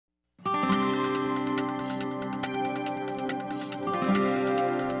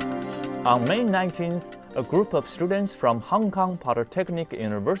On May 19th, a group of students from Hong Kong Polytechnic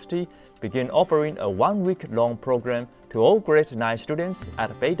University began offering a one-week-long program to all grade 9 students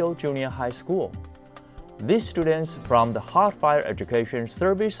at Beidou Junior High School. These students from the Hardfire Education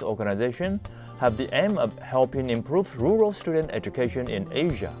Service Organization have the aim of helping improve rural student education in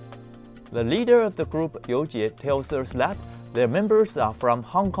Asia. The leader of the group, Yu Jie, tells us that their members are from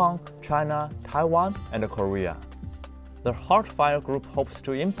Hong Kong, China, Taiwan, and Korea. The Hardfire group hopes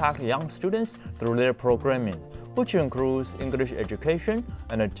to impact young students through their programming, which includes English education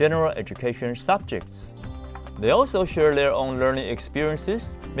and general education subjects. They also share their own learning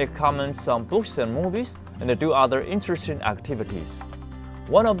experiences, make comments on books and movies, and do other interesting activities.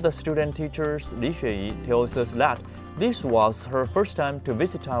 One of the student teachers, Li Xueyi, tells us that this was her first time to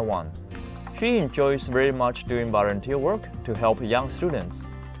visit Taiwan. She enjoys very much doing volunteer work to help young students.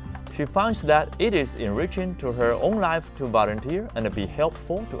 She finds that it is enriching to her own life to volunteer and be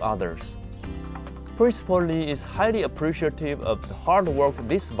helpful to others. Principal Li is highly appreciative of the hard work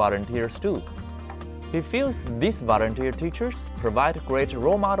these volunteers do. He feels these volunteer teachers provide great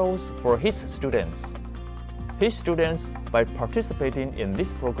role models for his students. His students, by participating in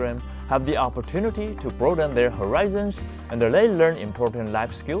this program, have the opportunity to broaden their horizons and they learn important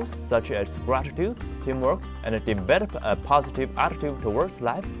life skills such as gratitude, teamwork, and develop a positive attitude towards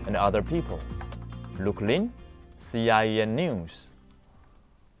life and other people. Luke Lin, CIEN News.